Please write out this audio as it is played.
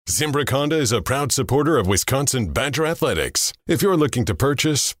Zimbrick Honda is a proud supporter of Wisconsin Badger Athletics. If you're looking to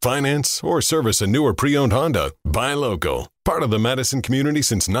purchase, finance, or service a new or pre-owned Honda, buy local. Part of the Madison community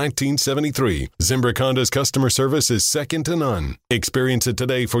since 1973, Zimbrick Honda's customer service is second to none. Experience it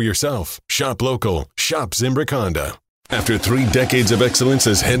today for yourself. Shop local. Shop Zimbrick Honda. After 3 decades of excellence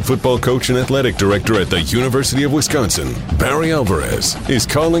as head football coach and athletic director at the University of Wisconsin, Barry Alvarez is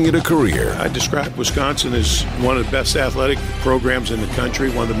calling it a career. I describe Wisconsin as one of the best athletic programs in the country,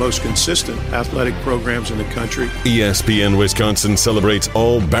 one of the most consistent athletic programs in the country. ESPN Wisconsin celebrates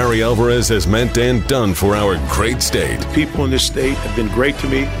all Barry Alvarez has meant and done for our great state. People in this state have been great to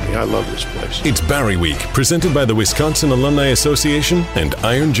me. I love this place. It's Barry Week, presented by the Wisconsin Alumni Association and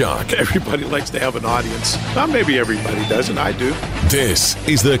Iron Jock. Everybody likes to have an audience. Not maybe everybody doesn't. I do. This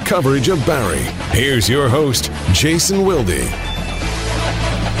is the coverage of Barry. Here's your host, Jason Wilde. The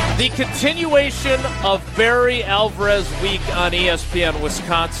continuation of Barry Alvarez Week on ESPN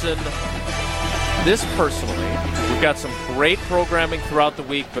Wisconsin. This personally, we've got some great programming throughout the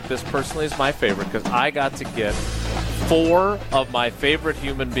week, but this personally is my favorite because I got to get 4 of my favorite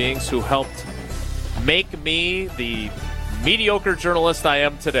human beings who helped make me the mediocre journalist I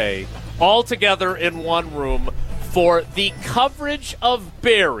am today, all together in one room for the coverage of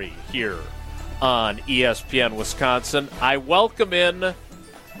Barry here on ESPN Wisconsin. I welcome in,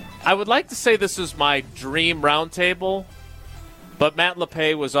 I would like to say this is my dream roundtable, but Matt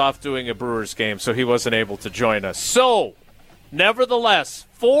LePay was off doing a Brewers game, so he wasn't able to join us. So, nevertheless,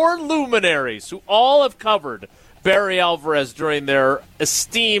 4 luminaries who all have covered Barry Alvarez during their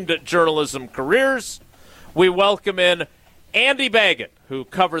esteemed journalism careers. We welcome in Andy Baggot, who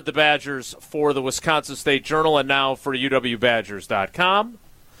covered the Badgers for the Wisconsin State Journal and now for UWBadgers.com.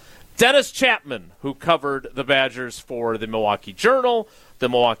 Dennis Chapman, who covered the Badgers for the Milwaukee Journal, the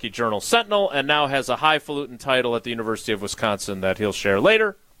Milwaukee Journal Sentinel, and now has a highfalutin title at the University of Wisconsin that he'll share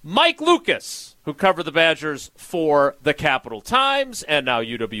later. Mike Lucas, who covered the Badgers for the Capital Times and now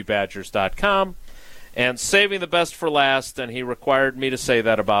UWBadgers.com. And saving the best for last, and he required me to say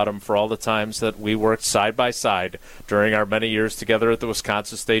that about him for all the times that we worked side by side during our many years together at the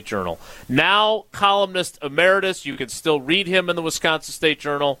Wisconsin State Journal. Now, columnist emeritus, you can still read him in the Wisconsin State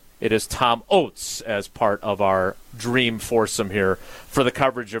Journal. It is Tom Oates as part of our dream foursome here for the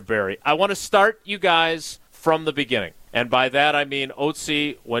coverage of Barry. I want to start you guys from the beginning. And by that I mean,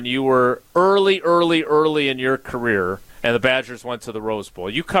 Oatesy, when you were early in your career, and the Badgers went to the Rose Bowl.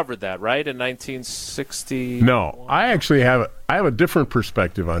 You covered that, right, in 1960? No, I actually have a different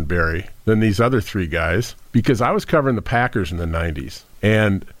perspective on Barry than these other 3 guys because I was covering the Packers in the 90s.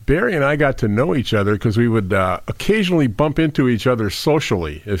 And Barry and I got to know each other because we would occasionally bump into each other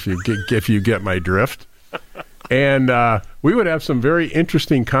socially, if you get my drift. And we would have some very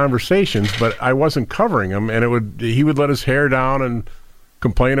interesting conversations, but I wasn't covering him, and he would let his hair down and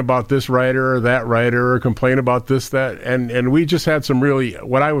complain about this writer or that writer, or complain about this, that, and we just had some really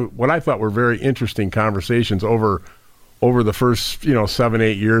what I thought were very interesting conversations over the first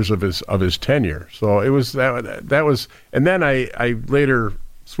 7-8 years of his tenure. So it was that was, and then I later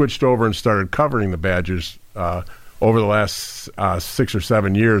switched over and started covering the Badgers over the last 6 or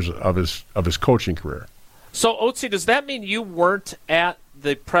 7 years of his coaching career. So Oatsy, does that mean you weren't at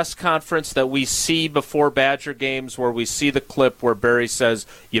the press conference that we see before Badger games where we see the clip where Barry says,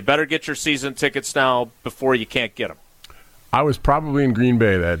 you better get your season tickets now before you can't get them? I was probably in Green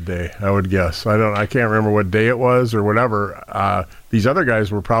Bay that day, I would guess. I can't remember what day it was or whatever. These other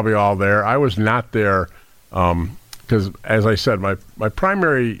guys were probably all there. I was not there because, as I said, my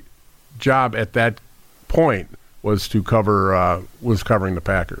primary job at that point was to covering the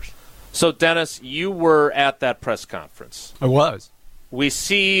Packers. So, Dennis, you were at that press conference. I was. We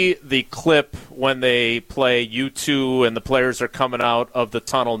see the clip when they play U2 and the players are coming out of the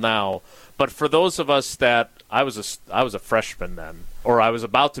tunnel now. But for those of us that I was a freshman then, or I was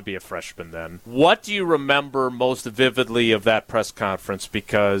about to be a freshman then, what do you remember most vividly of that press conference?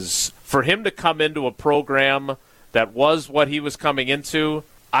 Because for him to come into a program that was what he was coming into,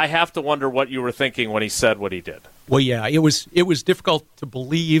 I have to wonder what you were thinking when he said what he did. Well, yeah, it was difficult to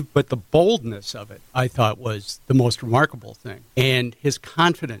believe, but the boldness of it, I thought, was the most remarkable thing. And his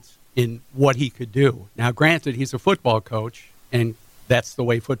confidence in what he could do. Now, granted, he's a football coach, and that's the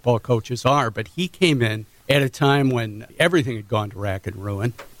way football coaches are, but he came in at a time when everything had gone to rack and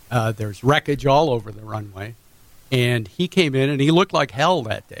ruin. There's wreckage all over the runway. And he came in, and he looked like hell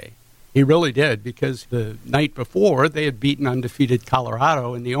that day. He really did, because the night before, they had beaten undefeated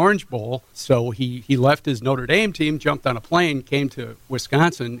Colorado in the Orange Bowl. So he left his Notre Dame team, jumped on a plane, came to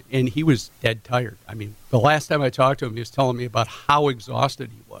Wisconsin, and he was dead tired. I mean, the last time I talked to him, he was telling me about how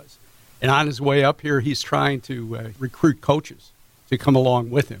exhausted he was. And on his way up here, he's trying to recruit coaches to come along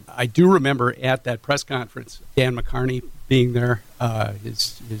with him. I do remember at that press conference, Dan McCarney being there,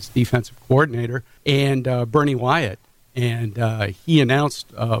 his defensive coordinator, and Bernie Wyatt. And he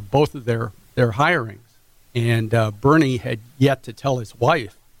announced both of their hirings. And Bernie had yet to tell his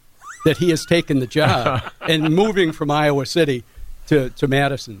wife that he has taken the job and moving from Iowa City to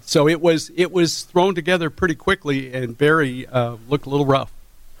Madison. So it was thrown together pretty quickly, and Barry looked a little rough.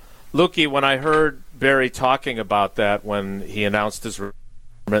 Lukey, when I heard Barry talking about that when he announced his retirement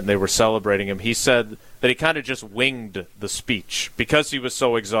and they were celebrating him, he said that he kind of just winged the speech because he was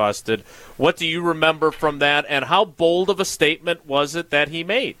so exhausted. What do you remember from that, and how bold of a statement was it that he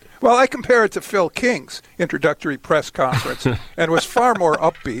made? Well, I compare it to Phil King's introductory press conference, and was far more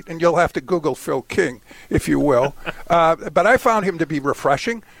upbeat, and you'll have to Google Phil King, if you will. But I found him to be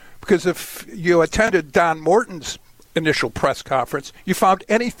refreshing, because if you attended Don Morton's initial press conference, you found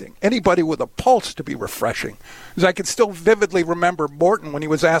anybody with a pulse to be refreshing. Because I can still vividly remember Morton when he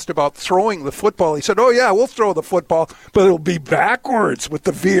was asked about throwing the football. He said, "Oh yeah, we'll throw the football, but it'll be backwards with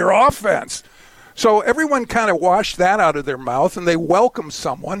the Veer offense." So everyone kind of washed that out of their mouth, and they welcomed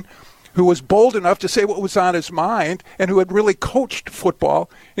someone who was bold enough to say what was on his mind and who had really coached football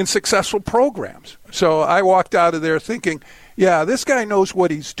in successful programs. So I walked out of there thinking, yeah, this guy knows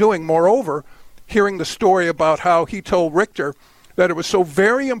what he's doing. Moreover, hearing the story about how he told Richter that it was so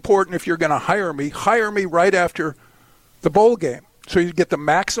very important, if you're going to hire me right after the bowl game, so you get the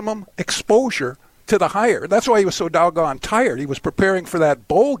maximum exposure to the hire. That's why he was so doggone tired. He was preparing for that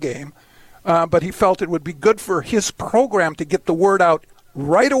bowl game, but he felt it would be good for his program to get the word out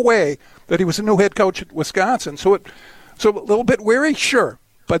right away that he was a new head coach at Wisconsin. So a little bit weary, sure,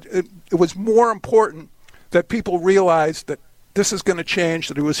 but it was more important that people realized that this is going to change,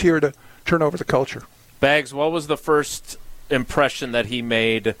 that he was here to turn over the culture. Bags, what was the first impression that he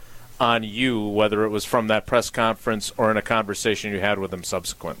made on you, whether it was from that press conference or in a conversation you had with him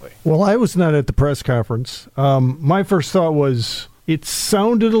subsequently? Well, I was not at the press conference. My first thought was it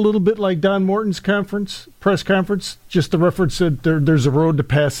sounded a little bit like Don Morton's press conference, just the reference that there's a road to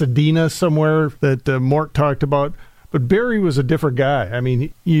Pasadena somewhere that Mort talked about. But Barry was a different guy. I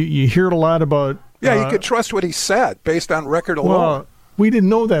mean, you hear a lot about... Yeah, you could trust what he said based on record alone. Well, we didn't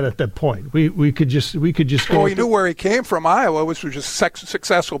know that at that point. We could just go. Well, he knew where he came from, Iowa, which was just a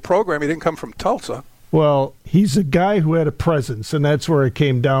successful program. He didn't come from Tulsa. Well, he's a guy who had a presence, and that's where it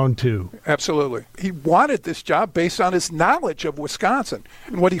came down to. Absolutely. He wanted this job based on his knowledge of Wisconsin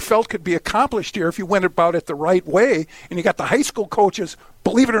and what he felt could be accomplished here if you went about it the right way, and you got the high school coaches,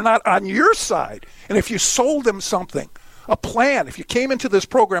 believe it or not, on your side. And if you sold them something, a plan, if you came into this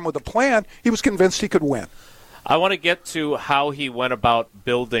program with a plan, he was convinced he could win. I want to get to how he went about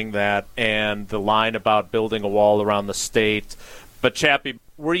building that and the line about building a wall around the state. But, Chappie,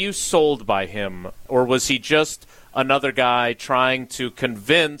 were you sold by him, or was he just another guy trying to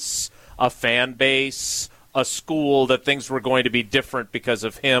convince a fan base, a school, that things were going to be different because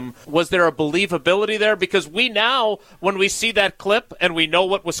of him? Was there a believability there? Because we now, when we see that clip and we know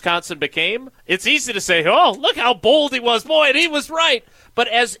what Wisconsin became, it's easy to say, oh, look how bold he was. Boy, and he was right. But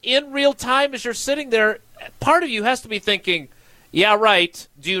as in real time, as you're sitting there, part of you has to be thinking, yeah, right,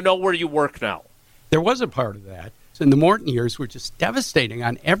 do you know where you work now? There was a part of that. And the Morton years were just devastating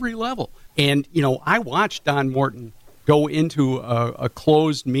on every level. And, I watched Don Morton go into a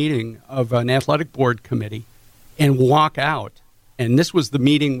closed meeting of an athletic board committee and walk out. And this was the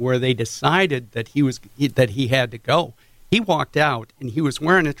meeting where they decided that he had to go. He walked out, and he was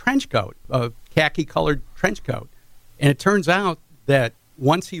wearing a trench coat, a khaki-colored trench coat. And it turns out that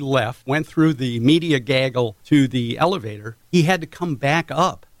once he left, went through the media gaggle to the elevator, he had to come back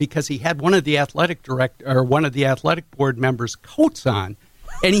up because he had one of the athletic board members' coats on,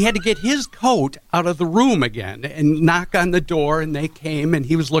 and he had to get his coat out of the room again and knock on the door, and they came, and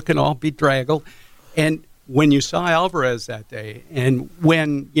he was looking all bedraggled. And when you saw Alvarez that day, and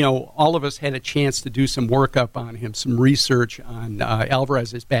when, all of us had a chance to do some workup on him, some research on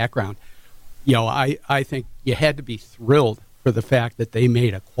Alvarez's background, I think you had to be thrilled for the fact that they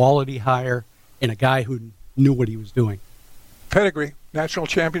made a quality hire and a guy who knew what he was doing. Pedigree, national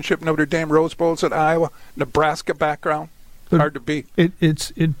championship, Notre Dame Rose Bowls at Iowa, Nebraska background, hard to beat.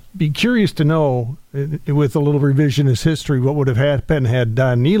 It'd be curious to know, with a little revisionist history, what would have happened had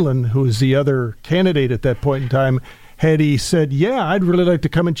Don Nehlen, who was the other candidate at that point in time, had he said, yeah, I'd really like to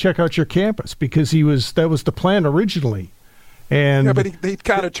come and check out your campus, because that was the plan originally. And but he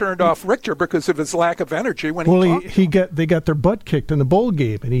kind of turned off Richter because of his lack of energy when they got their butt kicked in the bowl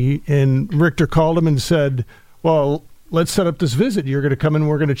game, and Richter called him and said, well, let's set up this visit. You're going to come in,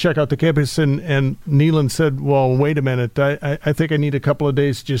 we're going to check out the campus. And Nehlen said, well, wait a minute, I think I need a couple of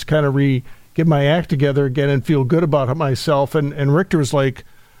days to just kind of get my act together again and feel good about myself. And Richter was like,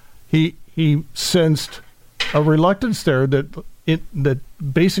 he sensed a reluctance there that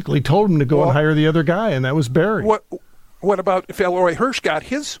basically told him to go and hire the other guy, and that was Barry. What about if Elroy Hirsch got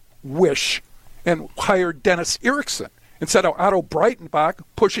his wish and hired Dennis Erickson instead of Otto Breitenbach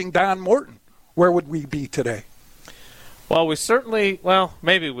pushing Don Morton? Where would we be today? Well,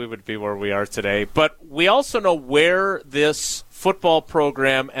 maybe we would be where we are today, but we also know where this football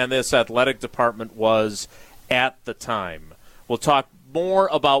program and this athletic department was at the time. We'll talk more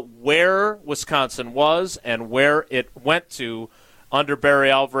about where Wisconsin was and where it went to under Barry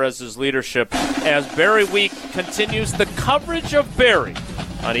Alvarez's leadership as Barry Week continues the coverage of Barry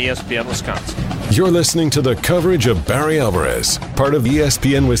on ESPN Wisconsin. You're listening to the coverage of Barry Alvarez, part of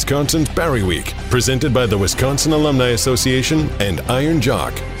ESPN Wisconsin's Barry Week, presented by the Wisconsin Alumni Association and Iron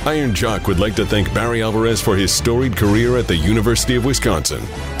Jock. Iron Jock would like to thank Barry Alvarez for his storied career at the University of Wisconsin.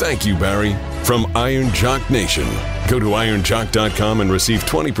 Thank you, Barry. From Iron Jock Nation. Go to ironjock.com and receive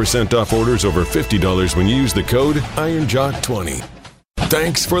 20% off orders over $50 when you use the code IronJock20.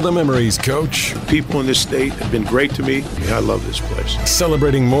 Thanks for the memories, Coach. People in this state have been great to me. I love this place.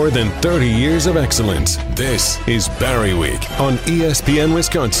 Celebrating more than 30 years of excellence, this is Barry Week on ESPN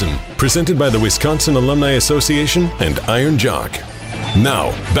Wisconsin, presented by the Wisconsin Alumni Association and Iron Jock.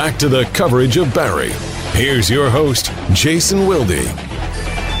 Now, back to the coverage of Barry. Here's your host, Jason Wilde.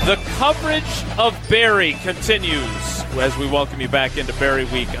 The coverage of Barry continues as we welcome you back into Barry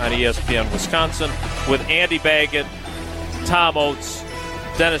Week on ESPN Wisconsin with Andy Baggot, Tom Oates,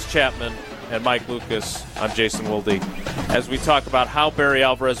 Dennis Chapman, and Mike Lucas. I'm Jason Wilde. As we talk about how Barry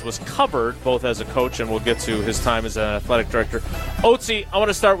Alvarez was covered, both as a coach and we'll get to his time as an athletic director. Oatesy, I want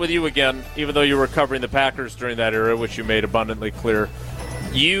to start with you again, even though you were covering the Packers during that era, which you made abundantly clear.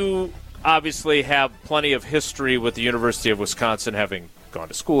 You obviously have plenty of history with the University of Wisconsin, having gone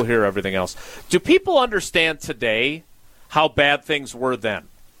to school here, everything else. Do people understand today how bad things were then?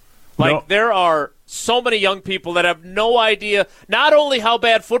 Like, there are so many young people that have no idea not only how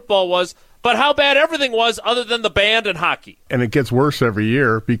bad football was, but how bad everything was other than the band and hockey. And it gets worse every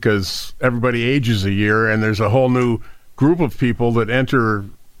year because everybody ages a year, and there's a whole new group of people that enter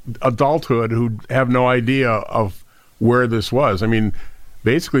adulthood who have no idea of where this was. I mean,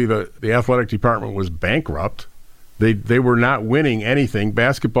 basically the athletic department was bankrupt. They were not winning anything.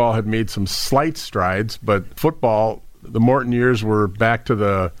 Basketball had made some slight strides, but football, the Morton years were back to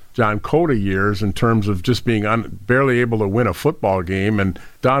the John Cota years in terms of just being barely able to win a football game. And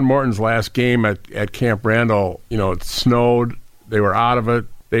Don Morton's last game at Camp Randall, it snowed. They were out of it.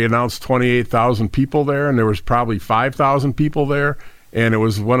 They announced 28,000 people there, and there was probably 5,000 people there. And it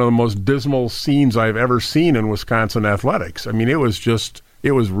was one of the most dismal scenes I've ever seen in Wisconsin athletics. I mean, it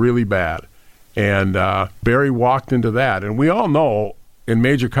was really bad. And Barry walked into that. And we all know in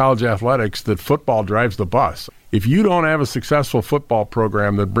major college athletics that football drives the bus. If you don't have a successful football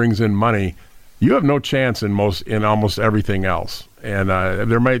program that brings in money, you have no chance in almost everything else. And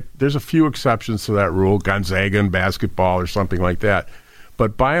there's a few exceptions to that rule, Gonzaga in basketball or something like that.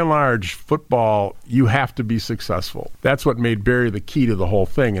 But by and large, football, you have to be successful. That's what made Barry the key to the whole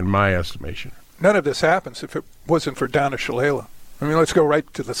thing, in my estimation. None of this happens if it wasn't for Donna Shalala. I mean, let's go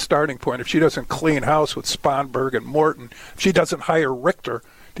right to the starting point. If she doesn't clean house with Sponberg and Morton, if she doesn't hire Richter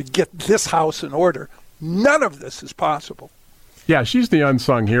to get this house in order, none of this is possible. Yeah, she's the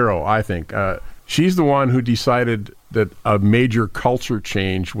unsung hero, I think. She's the one who decided that a major culture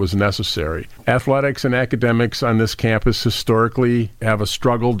change was necessary. Athletics and academics on this campus historically have a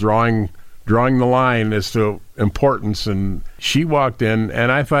struggle drawing the line as to importance, and she walked in,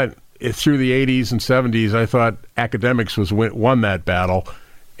 and I thought through the 80s and 70s, I thought academics won that battle,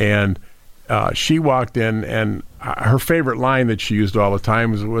 and she walked in, and her favorite line that she used all the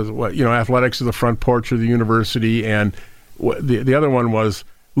time was athletics is the front porch of the university, and the other one was,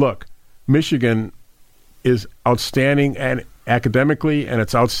 look, Michigan is outstanding and academically, and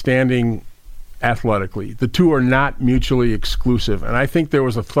it's outstanding athletically. The two are not mutually exclusive, and I think there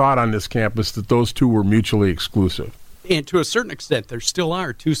was a thought on this campus that those two were mutually exclusive. And to a certain extent, there still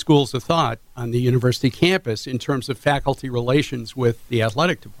are two schools of thought on the university campus in terms of faculty relations with the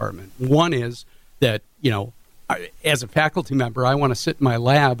athletic department. One is that, as a faculty member, I want to sit in my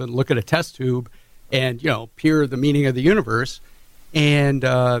lab and look at a test tube and, peer the meaning of the universe. And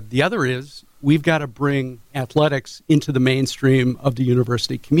the other is we've got to bring athletics into the mainstream of the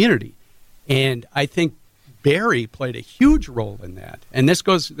university community. And I think Barry played a huge role in that. And this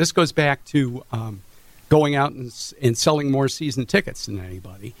goes back to going out and selling more season tickets than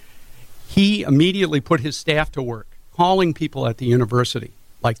anybody. He immediately put his staff to work, calling people at the university,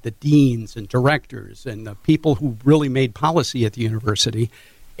 like the deans and directors and the people who really made policy at the university,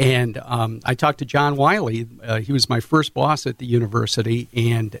 And I talked to John Wilde. He was my first boss at the university,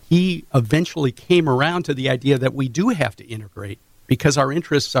 and he eventually came around to the idea that we do have to integrate because our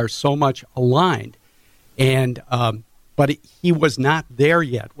interests are so much aligned. And but he was not there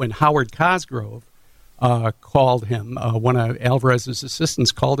yet when Howard Cosgrove called him. One of Alvarez's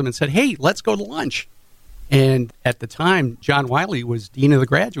assistants called him and said, "Hey, let's go to lunch." And at the time, John Wilde was dean of the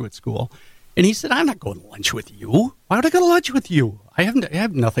graduate school. And he said, "I'm not going to lunch with you. Why would I go to lunch with you? We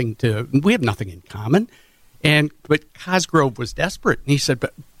have nothing in common." But Cosgrove was desperate. And he said,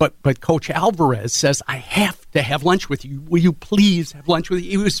 but Coach Alvarez says, "I have to have lunch with you. Will you please have lunch with you?"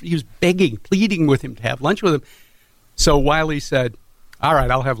 He was begging, pleading with him to have lunch with him. So Wiley said, "All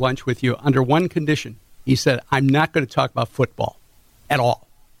right, I'll have lunch with you under one condition." He said, "I'm not going to talk about football at all.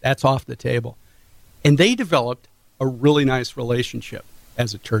 That's off the table." And they developed a really nice relationship,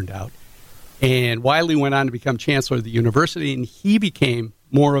 as it turned out. And Wiley went on to become chancellor of the university, and he became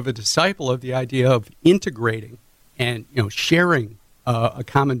more of a disciple of the idea of integrating and sharing a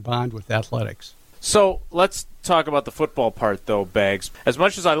common bond with athletics. So let's talk about the football part, though, Bags. As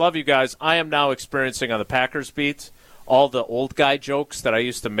much as I love you guys, I am now experiencing on the Packers beat all the old guy jokes that I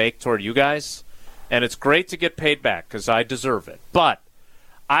used to make toward you guys, and it's great to get paid back because I deserve it. But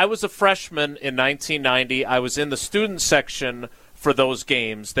I was a freshman in 1990. I was in the student section for those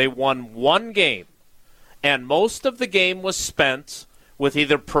games. They won one game, and most of the game was spent with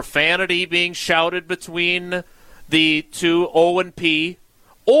either profanity being shouted between the two O and P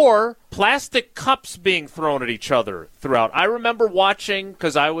or plastic cups being thrown at each other throughout. I remember watching,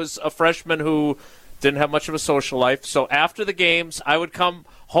 because I was a freshman who didn't have much of a social life, so after the games I would come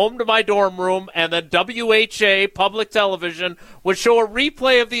home to my dorm room, and then WHA public television would show a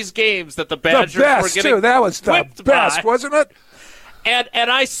replay of these games that the Badgers were getting too. That was the best, wasn't it? And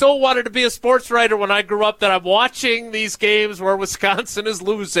I so wanted to be a sports writer when I grew up that I'm watching these games where Wisconsin is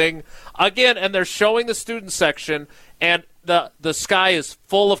losing again, and they're showing the student section, and the sky is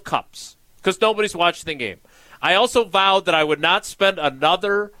full of cups because nobody's watching the game. I also vowed that I would not spend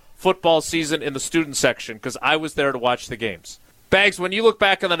another football season in the student section because I was there to watch the games. Bags, when you look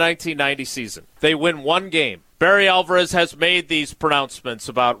back on the 1990 season, they win one game. Barry Alvarez has made these pronouncements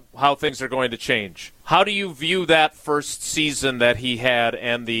about how things are going to change. How do you view that first season that he had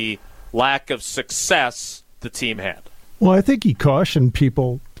and the lack of success the team had? Well, I think he cautioned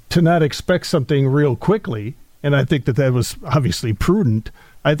people to not expect something real quickly, and I think that was obviously prudent.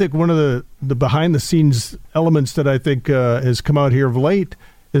 I think one of the behind-the-scenes elements that I think has come out here of late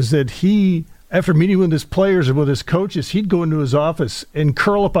is that he, after meeting with his players and with his coaches, he'd go into his office and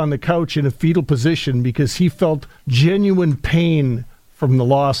curl up on the couch in a fetal position because he felt genuine pain from the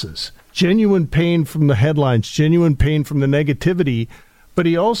losses, genuine pain from the headlines, genuine pain from the negativity, but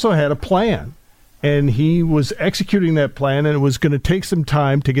he also had a plan. And he was executing that plan, and it was going to take some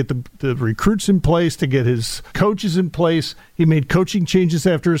time to get the recruits in place, to get his coaches in place. He made coaching changes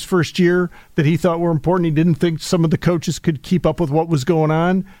after his first year that he thought were important. He didn't think some of the coaches could keep up with what was going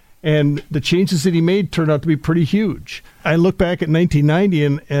on. And the changes that he made turned out to be pretty huge. I look back at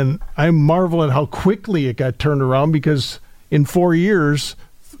 1990, and I marvel at how quickly it got turned around because in 4 years,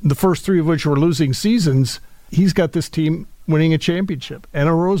 the first 3 of which were losing seasons, he's got this team winning a championship and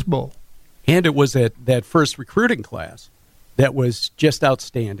a Rose Bowl. And it was that first recruiting class that was just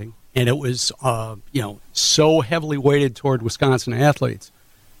outstanding. And it was, so heavily weighted toward Wisconsin athletes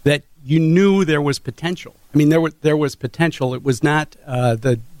that you knew there was potential. I mean, there was potential. It was not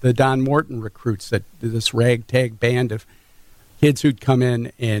the Don Morton recruits, that this ragtag band of kids who'd come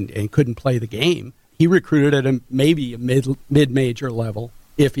in and couldn't play the game. He recruited at maybe a mid-major level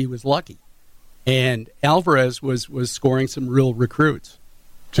if he was lucky. And Alvarez was scoring some real recruits.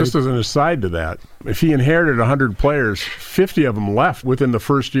 Just as an aside to that, if he inherited 100 players, 50 of them left within the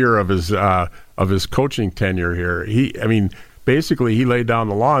first year of his coaching tenure here. Basically, he laid down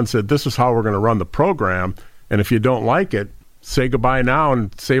the law and said, this is how we're going to run the program, and if you don't like it, say goodbye now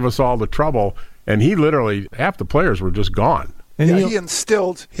and save us all the trouble. And he literally, half the players were just gone. And he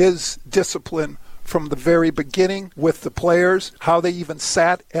instilled his discipline from the very beginning with the players, how they even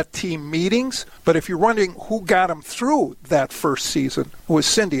sat at team meetings. But if you're wondering who got him through that first season, it was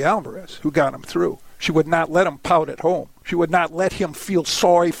Cindy Alvarez who got him through. She would not let him pout at home. She would not let him feel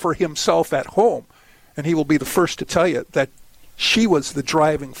sorry for himself at home. And he will be the first to tell you that she was the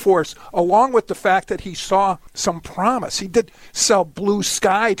driving force, along with the fact that he saw some promise. He did sell Blue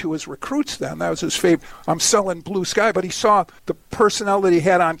Sky to his recruits then. That was his favorite. I'm selling Blue Sky. But he saw the personnel that he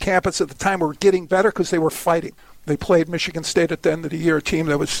had on campus at the time were getting better because they were fighting. They played Michigan State at the end of the year, a team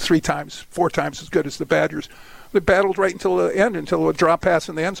that was 4 times as good as the Badgers. They battled right until the end, until a drop pass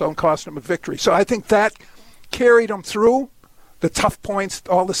in the end zone cost them a victory. So I think that carried him through the tough points,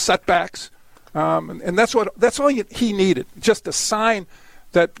 all the setbacks. And that's all he needed, just a sign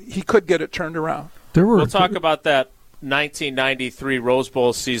that he could get it turned around. We'll talk about that 1993 Rose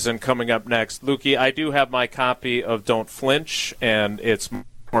Bowl season coming up next. Lukey, I do have my copy of Don't Flinch, and it's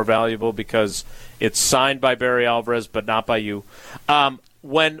more valuable because it's signed by Barry Alvarez, but not by you.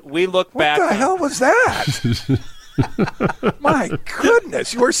 When we look back... What the hell was that? My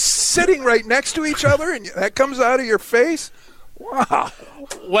goodness. You were sitting right next to each other, and that comes out of your face? Wow.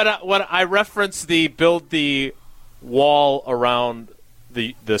 When I reference the build the wall around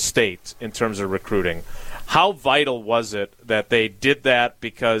the state in terms of recruiting, how vital was it that they did that?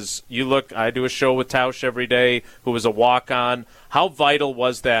 Because I do a show with Tausch every day, who was a walk-on. How vital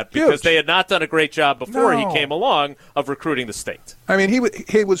was that? Because Huge. They had not done a great job before he came along of recruiting the state. I mean,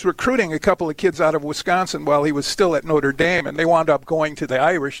 he was recruiting a couple of kids out of Wisconsin while he was still at Notre Dame, and they wound up going to the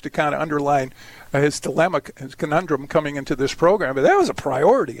Irish to kind of underline his dilemma, his conundrum coming into this program. But that was a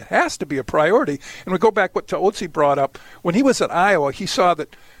priority. It has to be a priority. And we go back to Oates brought up. When he was at Iowa, he saw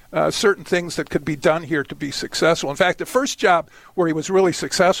that certain things that could be done here to be successful. In fact, the first job where he was really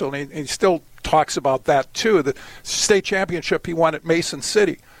successful, and he still talks about that too, the state championship he won at Mason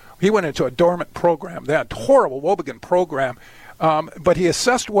City. He went into a dormant program, that horrible Wobegon program, but he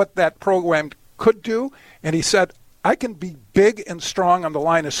assessed what that program could do, and he said, I can be big and strong on the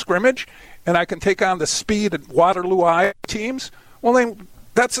line of scrimmage, and I can take on the speed at Waterloo Iowa teams. Well, then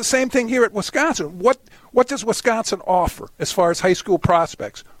that's the same thing here at Wisconsin. What does Wisconsin offer as far as high school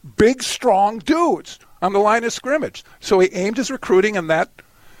prospects? Big, strong dudes on the line of scrimmage. So he aimed his recruiting in that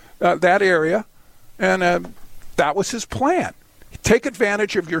area, and that was his plan. Take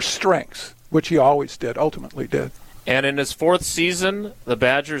advantage of your strengths, which he always did, ultimately did. And in his fourth season, the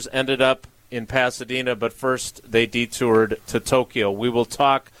Badgers ended up in Pasadena, but first they detoured to Tokyo. We will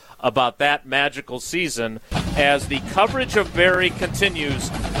talk about that magical season as the coverage of Barry continues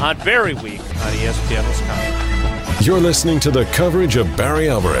on Barry Week on ESPN Wisconsin. You're listening to the coverage of Barry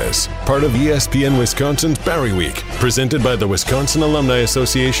Alvarez, part of ESPN Wisconsin's Barry Week, presented by the Wisconsin Alumni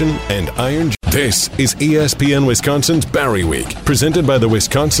Association and Iron. This is ESPN Wisconsin's Barry Week, presented by the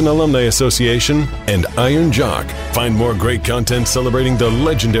Wisconsin Alumni Association and Iron Jock. Find more great content celebrating the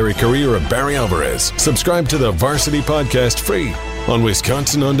legendary career of Barry Alvarez. Subscribe to the Varsity Podcast free on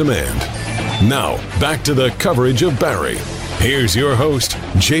Wisconsin On Demand. Now, back to the coverage of Barry. Here's your host,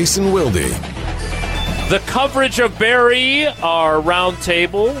 Jason Wilde. The coverage of Barry, our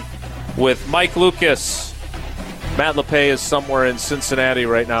roundtable with Mike Lucas. Matt LePay is somewhere in Cincinnati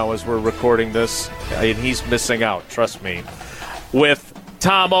right now as we're recording this, and he's missing out, trust me. With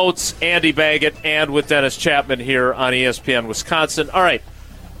Tom Oates, Andy Baggot, and with Dennis Chapman here on ESPN Wisconsin. All right,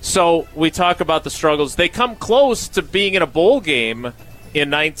 so we talk about the struggles. They come close to being in a bowl game in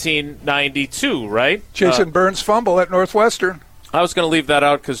 1992, right? Jason Burns' fumble at Northwestern. I was going to leave that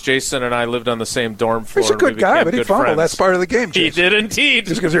out because Jason and I lived on the same dorm floor. He's a good guy, but he fumbled. Friends. That's part of the game, Jason. He did indeed.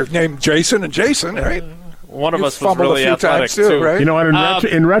 Just because they're named Jason and Jason, right? One of us was really athletic, too. Right? You know, and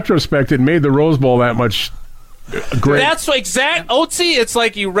in retrospect, it made the Rose Bowl that much great. That's Oatsy, it's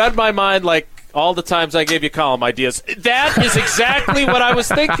like you read my mind like all the times I gave you column ideas. That is exactly what I was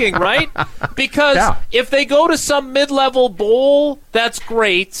thinking, right? Because if they go to some mid-level bowl, that's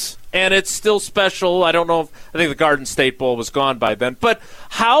great. And it's still special. I don't know I think the Garden State Bowl was gone by then. But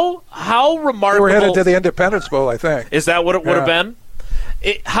how remarkable... They were headed to the Independence Bowl, I think. Is that what it would have been?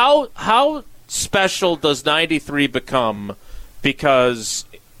 How special does 93 become? Because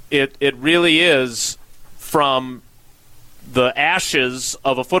it really is from the ashes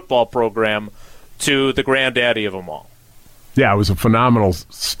of a football program to the granddaddy of them all. Yeah, it was a phenomenal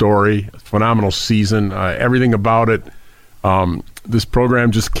story, a phenomenal season. Everything about it. This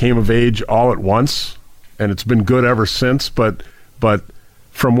program just came of age all at once, and it's been good ever since. But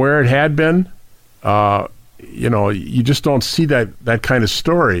from where it had been, you just don't see that kind of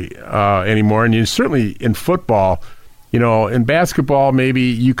story anymore. And you certainly in football, in basketball,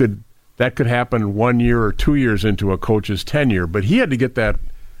 maybe that could happen 1 year or 2 years into a coach's tenure. But he had to get that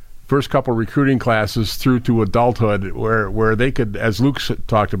first couple recruiting classes through to adulthood, where they could, as Luke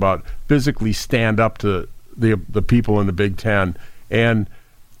talked about, physically stand up to the people in the Big Ten. And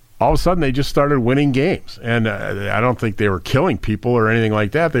all of a sudden they just started winning games. And I don't think they were killing people or anything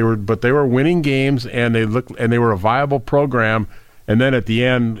like that. They were winning games, and they were a viable program. And then at the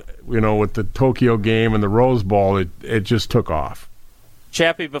end, with the Tokyo game and the Rose Bowl, it just took off.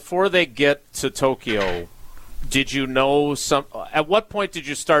 Chappie, before they get to Tokyo, did you know at what point did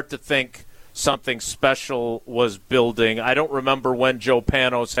you start to think something special was building? I don't remember when Joe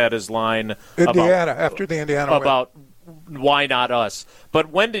Panos had his line after the Indiana about why not us? But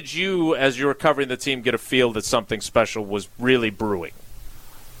when did you, as you were covering the team, get a feel that something special was really brewing?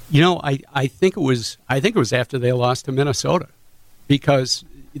 I think it was after they lost to Minnesota, because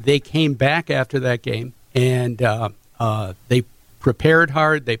they came back after that game and they prepared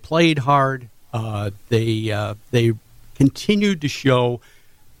hard, they played hard, they continued to show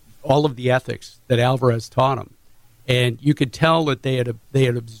all of the ethics that Alvarez taught them, and you could tell that they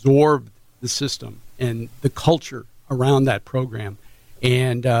had absorbed the system and the culture around that program,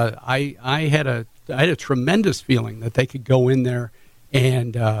 and I had a tremendous feeling that they could go in there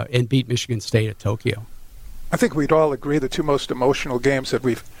and beat Michigan State at Tokyo. I think we'd all agree the two most emotional games that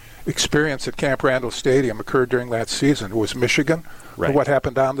we've experienced at Camp Randall Stadium occurred during that season. It was Michigan, right, what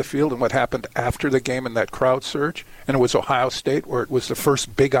happened on the field and what happened after the game in that crowd surge, and it was Ohio State, where it was the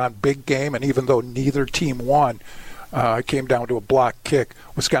first big-on-big game, and even though neither team won, it came down to a block kick.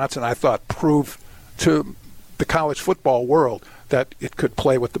 Wisconsin, I thought, proved to the college football world that it could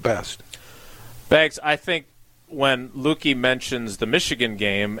play with the best. Bags, I think when Lukey mentions the Michigan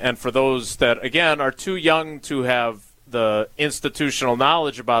game, and for those that, again, are too young to have the institutional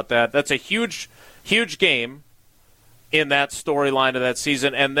knowledge about that, that's a huge, huge game in that storyline of that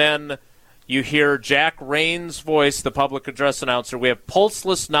season. And then you hear Jack Rain's voice, the public address announcer. We have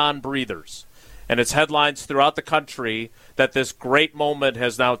pulseless non-breathers. And it's headlines throughout the country that this great moment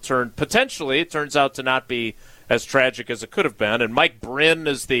has now turned, potentially, it turns out to not be as tragic as it could have been. And Mike Bryn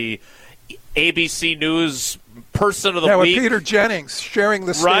is the ABC News person of the week. With Peter Jennings, sharing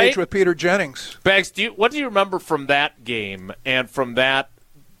the stage with Peter Jennings. Bags, what do you remember from that game and from that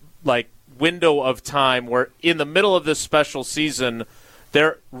window of time where in the middle of this special season,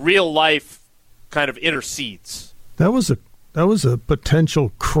 their real life kind of intercedes? That was a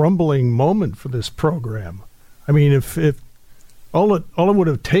potential crumbling moment for this program. I mean, if all it would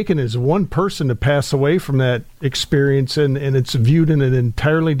have taken is one person to pass away from that experience, and it's viewed in an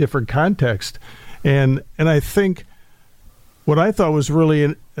entirely different context. And I think what I thought was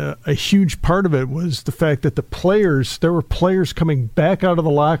really a huge part of it was the fact that there were players coming back out of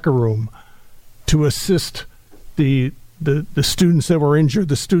the locker room to assist the students that were injured,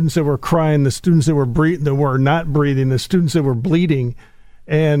 the students that were crying, the students that were not breathing, the students that were bleeding,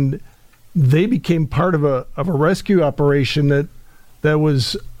 and they became part of a rescue operation that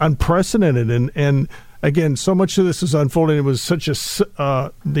was unprecedented. And again, so much of this is unfolding. It was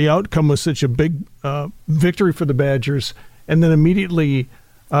the outcome was such a big victory for the Badgers, and then immediately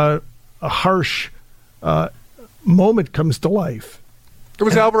a harsh moment comes to life. It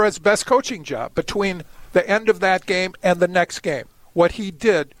was Alvarez's best coaching job between the end of that game and the next game, what he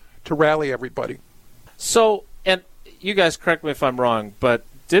did to rally everybody. So, and you guys correct me if I'm wrong, but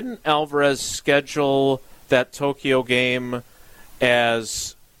didn't Alvarez schedule that Tokyo game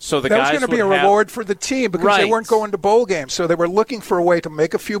as so the guys that was going to be a reward for the team because they weren't going to bowl games, so they were looking for a way to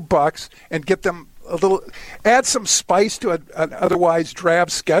make a few bucks and get them add some spice to an otherwise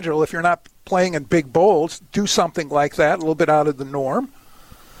drab schedule. If you're not playing in big bowls, do something like that, a little bit out of the norm.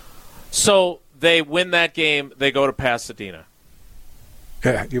 So they win that game. They go to Pasadena.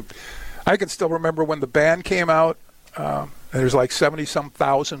 Yeah, I can still remember when the band came out. There's like 70-some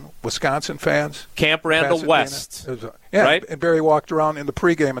thousand Wisconsin fans. Camp Randall West. Right? And Barry walked around in the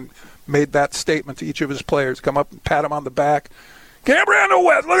pregame and made that statement to each of his players. Come up and pat him on the back. Camp Randall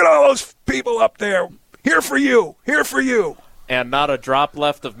West, look at all those people up there. Here for you. Here for you. And not a drop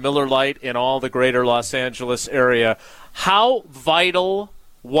left of Miller Lite in all the greater Los Angeles area. How vital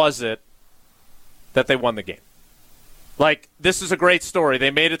was it that they won the game? This is a great story.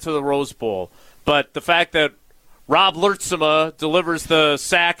 They made it to the Rose Bowl. But the fact that Rob Lertzema delivers the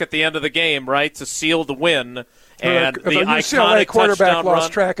sack at the end of the game, right, to seal the win, and the iconic quarterback lost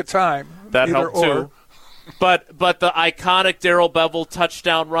run, track of time. That helped too. But the iconic Darrell Bevel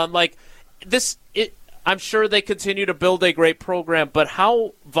touchdown run, I'm sure they continue to build a great program. But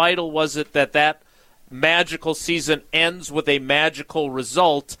how vital was it that magical season ends with a magical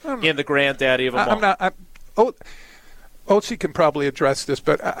result in the granddaddy of them all? Oates can probably address this,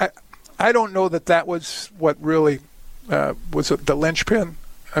 but I don't know that was what really was the linchpin.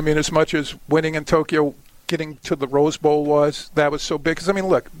 I mean, as much as winning in Tokyo, getting to the Rose Bowl that was so big. Because,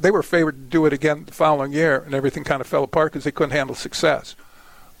 look, they were favored to do it again the following year, and everything kind of fell apart because they couldn't handle success.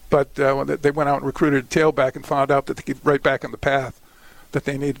 But when they went out and recruited a tailback and found out that they get right back on the path that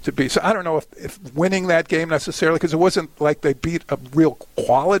they needed to be. So I don't know if winning that game necessarily, because it wasn't like they beat a real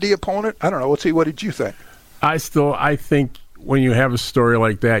quality opponent. I don't know. Let's see, what did you think? I think when you have a story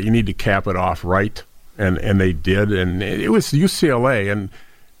like that, you need to cap it off right, and they did. And it was UCLA, and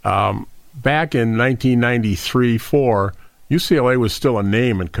back in 1993-4, UCLA was still a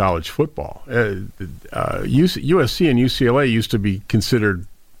name in college football. USC and UCLA used to be considered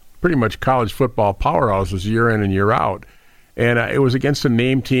pretty much college football powerhouses year in and year out. And it was against a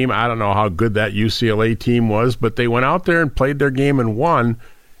name team. I don't know how good that UCLA team was, but they went out there and played their game and won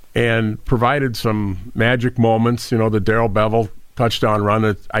and provided some magic moments. The Darrell Bevel touchdown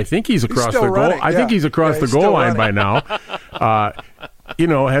run. I think he's across the goal. I think he's across the goal line by now.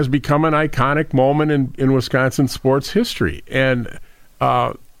 Has become an iconic moment in Wisconsin sports history. And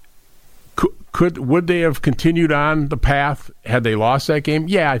would they have continued on the path had they lost that game?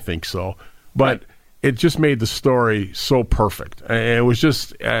 Yeah, I think so. But it just made the story so perfect. And it was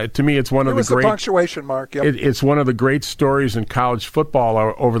just, to me, it's one of the great... It was the punctuation mark, yep. It's one of the great stories in college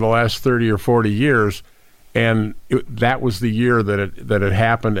football over the last 30 or 40 years. And that was the year that it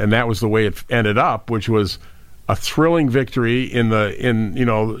happened, and that was the way it ended up, which was a thrilling victory in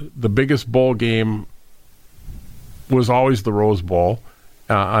the biggest bowl game was always the Rose Bowl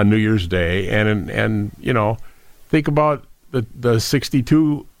on New Year's Day, and think about the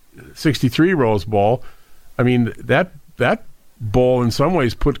 63 Rose Bowl. I mean, that bowl in some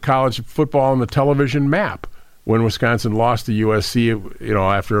ways put college football on the television map when Wisconsin lost to USC,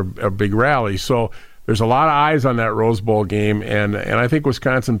 after a big rally. So there's a lot of eyes on that Rose Bowl game, and I think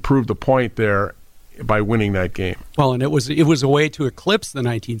Wisconsin proved the point there by winning that game. Well, and it was a way to eclipse the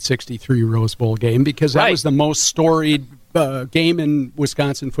 1963 Rose Bowl game because that was the most storied game in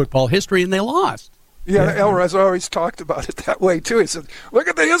Wisconsin football history, and they lost. Yeah, Alvarez always talked about it that way, too. He said, look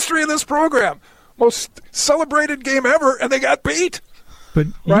at the history of this program. Most celebrated game ever, and they got beat. But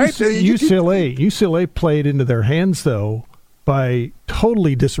UCLA played into their hands, though, by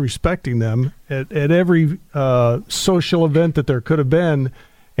totally disrespecting them at every social event that there could have been.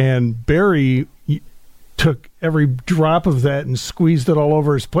 And Barry took every drop of that and squeezed it all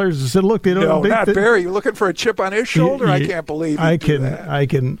over his players and said, look, they don't... No, not Barry. You're looking for a chip on his shoulder? I can't believe you do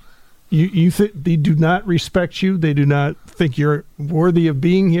that. You they do not respect you. They do not think you're worthy of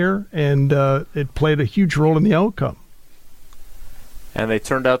being here, and it played a huge role in the outcome. And they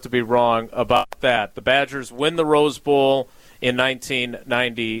turned out to be wrong about that. The Badgers win the Rose Bowl in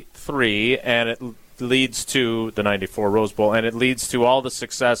 1993, and it leads to the 94 Rose Bowl, and it leads to all the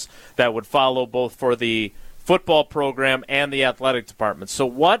success that would follow both for the football program and the athletic department. So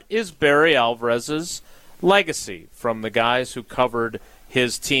what is Barry Alvarez's legacy from the guys who covered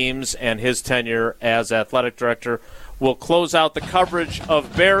his teams and his tenure as athletic director? We'll close out the coverage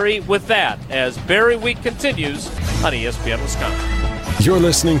of Barry with that as Barry Week continues on ESPN Wisconsin. You're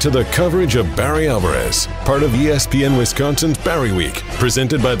listening to the coverage of Barry Alvarez, part of ESPN Wisconsin's Barry Week,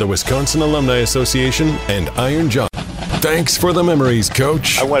 presented by the Wisconsin Alumni Association and Iron Jock. Thanks for the memories,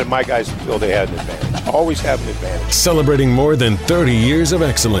 Coach. I wanted my guys to feel they had an advantage. Always have an advantage. Celebrating more than 30 years of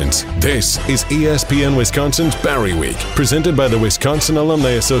excellence, this is ESPN Wisconsin's Barry Week, presented by the Wisconsin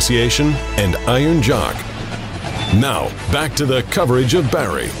Alumni Association and Iron Jock. Now, back to the coverage of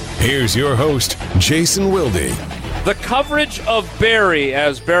Barry. Here's your host, Jason Wilde. The coverage of Barry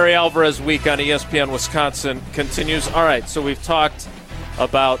as Barry Alvarez Week on ESPN Wisconsin continues. All right, so we've talked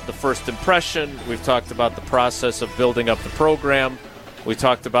about the first impression. We've talked about the process of building up the program. We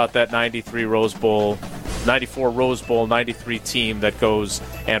talked about that 93 Rose Bowl, 94 Rose Bowl, 93 team that goes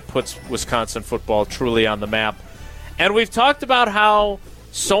and puts Wisconsin football truly on the map. And we've talked about how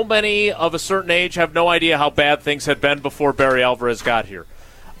so many of a certain age have no idea how bad things had been before Barry Alvarez got here.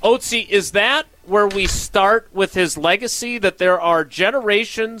 Oates, is that where we start with his legacy, that there are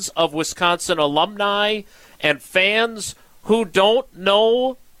generations of Wisconsin alumni and fans who don't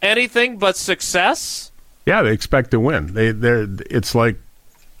know anything but success? Yeah, they expect to win. It's like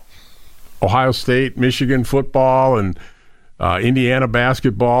Ohio State, Michigan football, and Indiana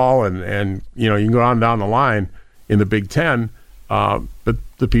basketball, and you can go on down the line in the Big Ten. But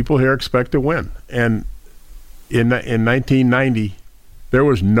the people here expect to win. And in 1990, there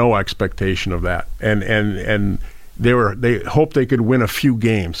was no expectation of that, and they hoped they could win a few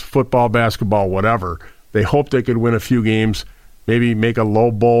games, football, basketball, whatever. They hoped they could win a few games, maybe make a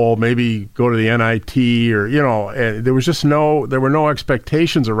low bowl, maybe go to the NIT, or and there were no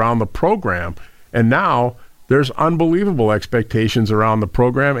expectations around the program, and now there's unbelievable expectations around the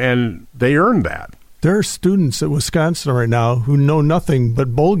program, and they earned that. There are students at Wisconsin right now who know nothing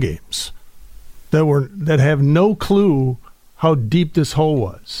but bowl games, that have no clue how deep this hole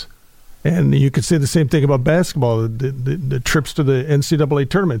was. And you could say the same thing about basketball, the trips to the NCAA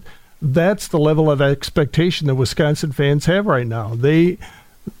tournament. That's the level of expectation that Wisconsin fans have right now.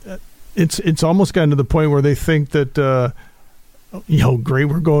 It's almost gotten to the point where they think that, great,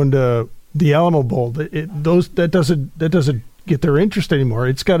 we're going to the Alamo Bowl. That doesn't get their interest anymore.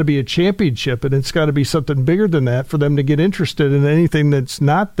 It's got to be a championship, and it's got to be something bigger than that for them to get interested in anything that's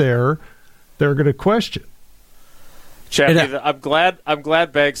not there. They're going to question. Chappie, I'm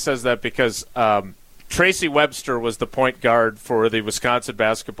glad Baggs says that because Tracy Webster was the point guard for the Wisconsin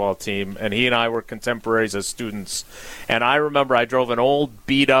basketball team, and he and I were contemporaries as students. And I remember I drove an old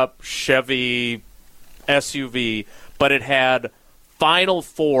beat-up Chevy SUV, but it had Final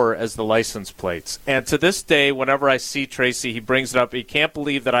Four as the license plates. And to this day, whenever I see Tracy, he brings it up. He can't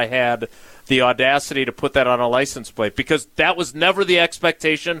believe that I had the audacity to put that on a license plate, because that was never the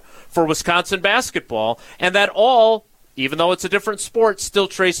expectation for Wisconsin basketball. And that all, even though it's a different sport, still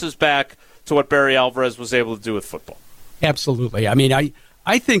traces back to what Barry Alvarez was able to do with football. Absolutely. I mean,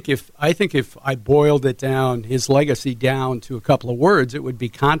 I think if I boiled it down, his legacy down to a couple of words, it would be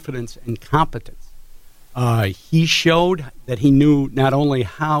confidence and competence. He showed that he knew not only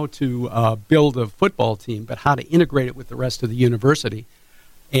how to build a football team, but how to integrate it with the rest of the university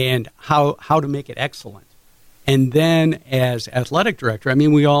and how to make it excellent. And then as athletic director, I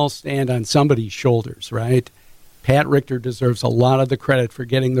mean, we all stand on somebody's shoulders, right? Pat Richter deserves a lot of the credit for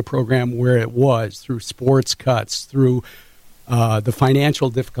getting the program where it was, through sports cuts, through the financial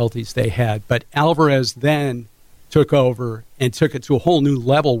difficulties they had. But Alvarez then took over and took it to a whole new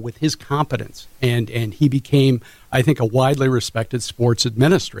level with his competence. And he became, I think, a widely respected sports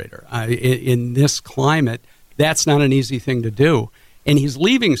administrator. In this climate, that's not an easy thing to do. And he's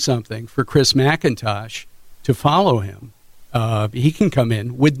leaving something for Chris McIntosh to follow him. He can come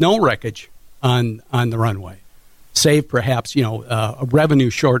in with no wreckage on the runway, save perhaps, a revenue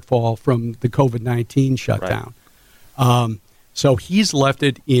shortfall from the COVID-19 shutdown. Right. So he's left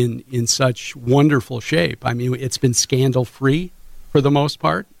it in such wonderful shape. I mean, it's been scandal-free for the most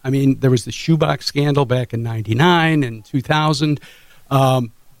part. I mean, there was the shoebox scandal back in 99 and 2000.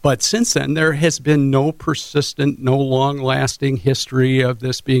 But since then, there has been no persistent, no long-lasting history of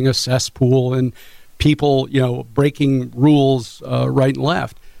this being a cesspool and people, breaking rules right and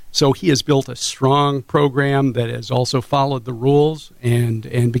left. So he has built a strong program that has also followed the rules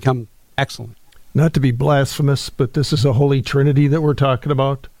and become excellent. Not to be blasphemous, but this is a holy trinity that we're talking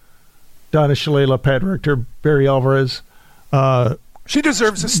about. Donna Shalala, Pat Richter, Barry Alvarez. She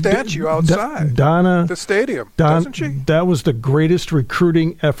deserves a statue outside Donna, the stadium, doesn't she? That was the greatest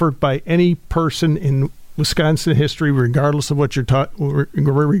recruiting effort by any person in Wisconsin history, regardless of what you're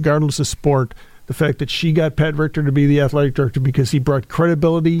regardless of sport. The fact that she got Pat Richter to be the athletic director because he brought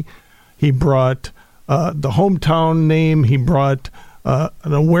credibility, he brought the hometown name, he brought an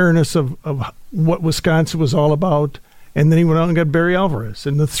awareness of what Wisconsin was all about, and then he went out and got Barry Alvarez.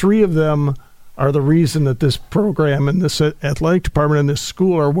 And the three of them are the reason that this program and this athletic department and this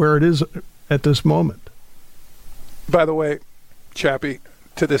school are where it is at this moment. By the way, Chappie,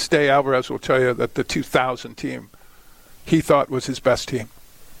 to this day, Alvarez will tell you that the 2000 team he thought was his best team.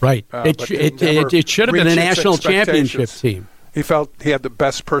 Right. It should have been a national championship team. He felt he had the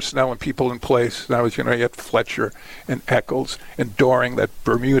best personnel and people in place. That was, he had Fletcher and Eccles and Doring, that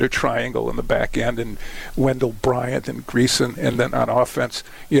Bermuda Triangle in the back end, and Wendell Bryant and Greason. And then on offense,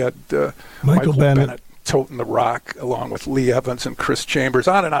 you had Michael Bennett toting the rock, along with Lee Evans and Chris Chambers,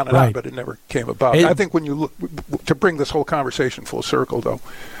 on and on and on, but it never came about. I think when you look, to bring this whole conversation full circle, though,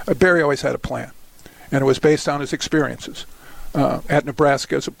 Barry always had a plan, and it was based on his experiences at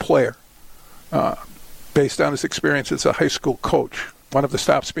Nebraska as a player, based on his experience as a high school coach, one of the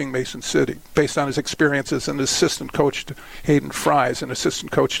stops being Mason City, based on his experience as an assistant coach to Hayden Fries, an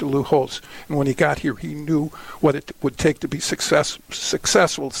assistant coach to Lou Holtz. And when he got here, he knew what it would take to be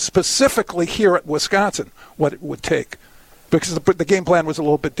successful, specifically here at Wisconsin, what it would take, because the game plan was a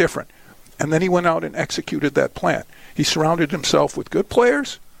little bit different. And then he went out and executed that plan. He surrounded himself with good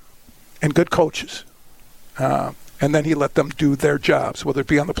players and good coaches. And then he let them do their jobs, whether it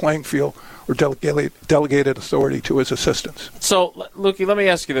be on the playing field or delegated authority to his assistants. So, Lukey, let me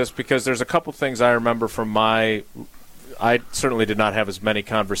ask you this, because there's a couple things I remember from I certainly did not have as many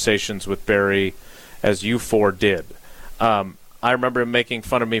conversations with Barry as you four did. I remember him making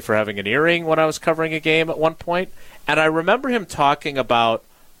fun of me for having an earring when I was covering a game at one point, and I remember him talking about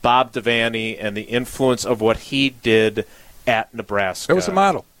Bob Devaney and the influence of what he did at Nebraska. It was a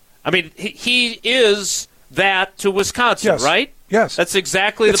model. I mean, he is that to Wisconsin, yes. Right? Yes. That's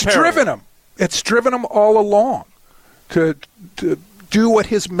exactly the parallel. It's driven him. It's driven him all along to do what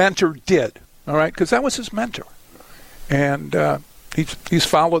his mentor did, all right? Because that was his mentor. And he's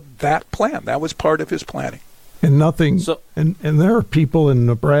followed that plan. That was part of his planning. And nothing. And there are people in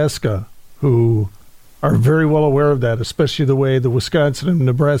Nebraska who are very well aware of that, especially the way the Wisconsin and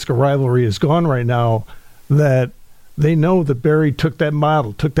Nebraska rivalry is gone right now, that they know that Barry took that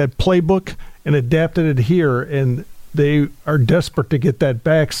model, took that playbook, and adapted it here. And they are desperate to get that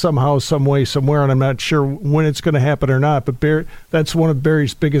back somehow, some way, somewhere, and I'm not sure when it's going to happen or not. But that's one of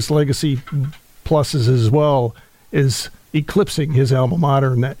Barry's biggest legacy pluses as well, is eclipsing his alma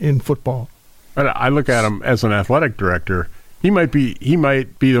mater in football. I look at him as an athletic director. He might be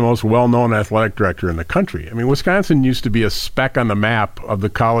the most well-known athletic director in the country. I mean, Wisconsin used to be a speck on the map of the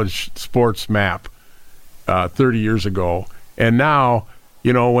college sports map 30 years ago, and now,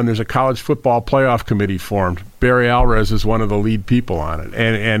 when there's a college football playoff committee formed, Barry Alvarez is one of the lead people on it,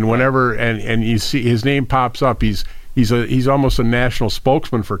 and whenever and you see his name pops up, he's almost a national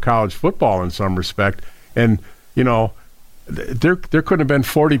spokesman for college football in some respect, and there couldn't have been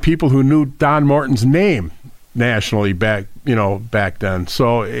 40 people who knew Don Morton's name nationally back then.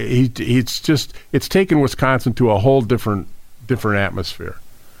 So it's taken Wisconsin to a whole different atmosphere.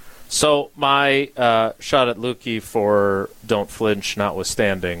 So my shot at Lukey for Don't Flinch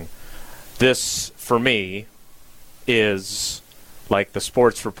notwithstanding, this for me is like the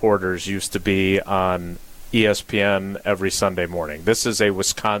sports reporters used to be on ESPN every Sunday morning. This is a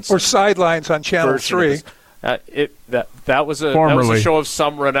Wisconsin or sidelines on Channel 3. That was a show of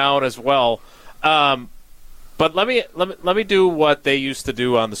some renown as well. But let me do what they used to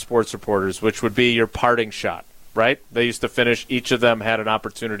do on the sports reporters, which would be your parting shot, right? They used to finish. Each of them had an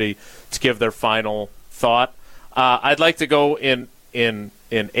opportunity to give their final thought. I'd like to go in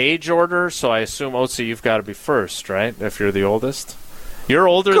age order, so I assume, Oates, you've got to be first, right? If you're the oldest. You're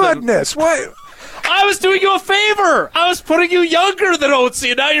older Goodness, what? I was doing you a favor. I was putting you younger than Oates,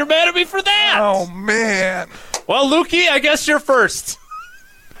 and now you're mad at me for that. Oh, man. Well, Lukey, I guess you're first.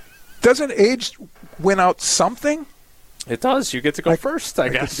 Doesn't age win out something? It does. You get to go first, I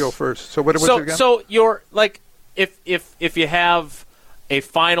guess. Get to go first. So what was it again? So you're like, if you have a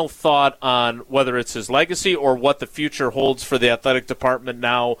final thought on whether it's his legacy or what the future holds for the athletic department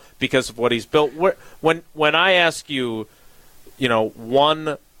now because of what he's built. When I ask you,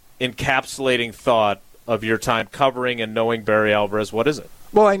 one encapsulating thought of your time covering and knowing Barry Alvarez, what is it?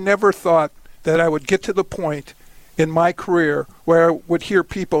 Well, I never thought that I would get to the point in my career where I would hear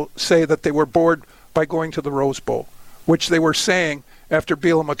people say that they were bored by going to the Rose Bowl, which they were saying after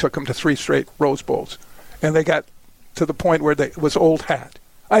Bielema took them to 3 straight Rose Bowls. And they got to the point where it was old hat.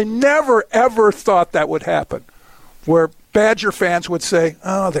 I never, ever thought that would happen, where Badger fans would say,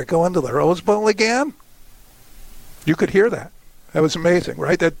 oh, they're going to the Rose Bowl again? You could hear that. That was amazing,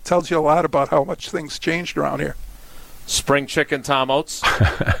 right? That tells you a lot about how much things changed around here. Spring chicken, Tom Oates?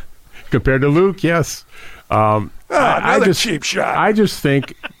 Compared to Luke, yes. Another cheap shot. I just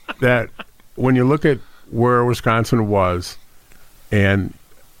think that when you look at where Wisconsin was, and,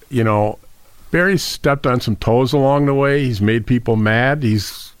 Barry's stepped on some toes along the way. He's made people mad.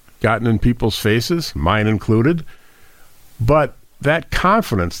 He's gotten in people's faces, mine included. But that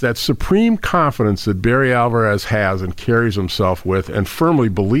confidence, that supreme confidence that Barry Alvarez has and carries himself with and firmly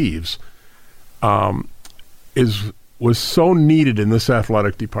believes was so needed in this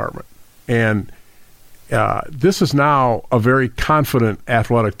athletic department. And this is now a very confident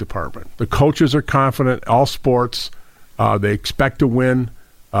athletic department. The coaches are confident, all sports. They expect to win.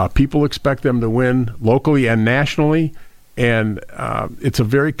 People expect them to win locally and nationally. And it's a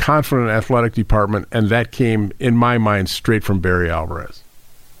very confident athletic department, and that came, in my mind, straight from Barry Alvarez.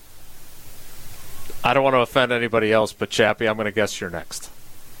 I don't want to offend anybody else, but Chappie, I'm going to guess you're next.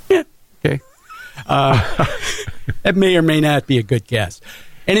 Yeah. Okay. That may or may not be a good guess.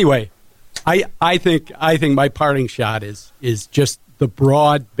 Anyway, I think my parting shot is just the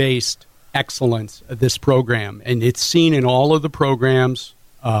broad-based excellence of this program, and it's seen in all of the programs,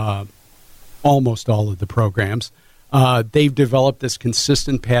 almost all of the programs. They've developed this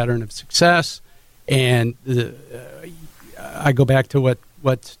consistent pattern of success, and I go back to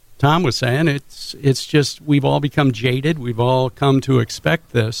what Tom was saying. It's just we've all become jaded. We've all come to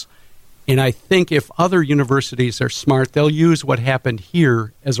expect this. And I think if other universities are smart, they'll use what happened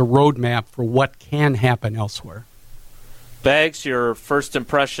here as a roadmap for what can happen elsewhere. Bags, your first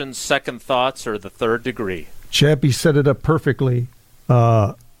impressions, second thoughts, or the third degree? Chappie set it up perfectly.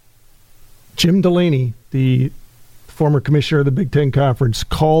 Jim Delaney, the former commissioner of the Big Ten Conference,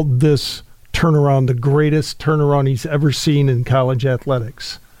 called this turnaround the greatest turnaround he's ever seen in college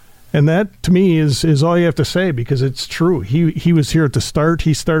athletics. And that, to me, is all you have to say, because it's true. He was here at the start.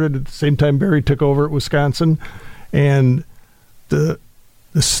 He started at the same time Barry took over at Wisconsin. And the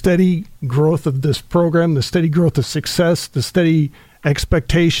steady growth of this program, the steady growth of success, the steady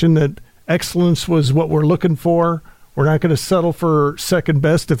expectation that excellence was what we're looking for. We're not going to settle for second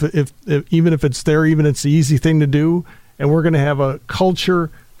best if even if it's there, even if it's the easy thing to do. And we're going to have a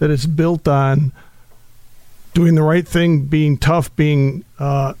culture that is built on doing the right thing, being tough, being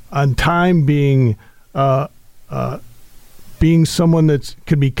on time, being being someone that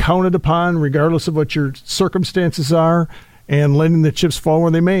can be counted upon regardless of what your circumstances are, and letting the chips fall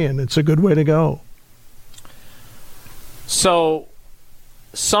where they may, and it's a good way to go. So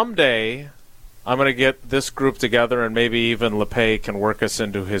someday I'm going to get this group together, and maybe even LePay can work us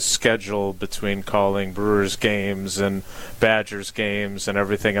into his schedule between calling Brewers games and Badgers games and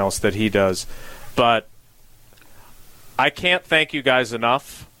everything else that he does. But I can't thank you guys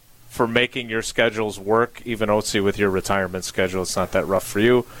enough for making your schedules work, even Oates with your retirement schedule. It's not that rough for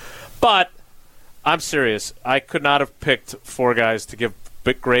you. But I'm serious. I could not have picked four guys to give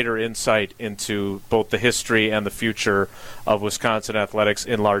greater insight into both the history and the future of Wisconsin athletics,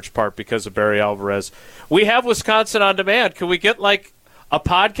 in large part because of Barry Alvarez. We have Wisconsin On Demand. Can we get like a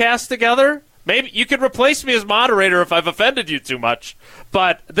podcast together? Maybe you could replace me as moderator if I've offended you too much.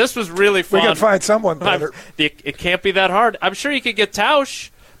 But this was really fun. We can find someone better. It can't be that hard. I'm sure you could get Tausch.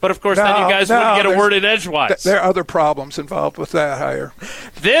 But, of course, then you guys wouldn't get a word in edgewise. There are other problems involved with that hire.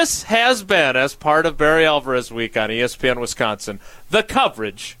 This has been, as part of Barry Alvarez Week on ESPN Wisconsin, the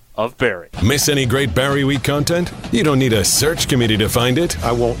coverage of Barry. Miss any great Barry Week content? You don't need a search committee to find it.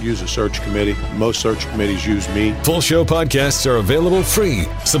 I won't use a search committee. Most search committees use me. Full show podcasts are available free.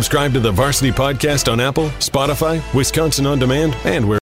 Subscribe to the Varsity Podcast on Apple, Spotify, Wisconsin On Demand, and where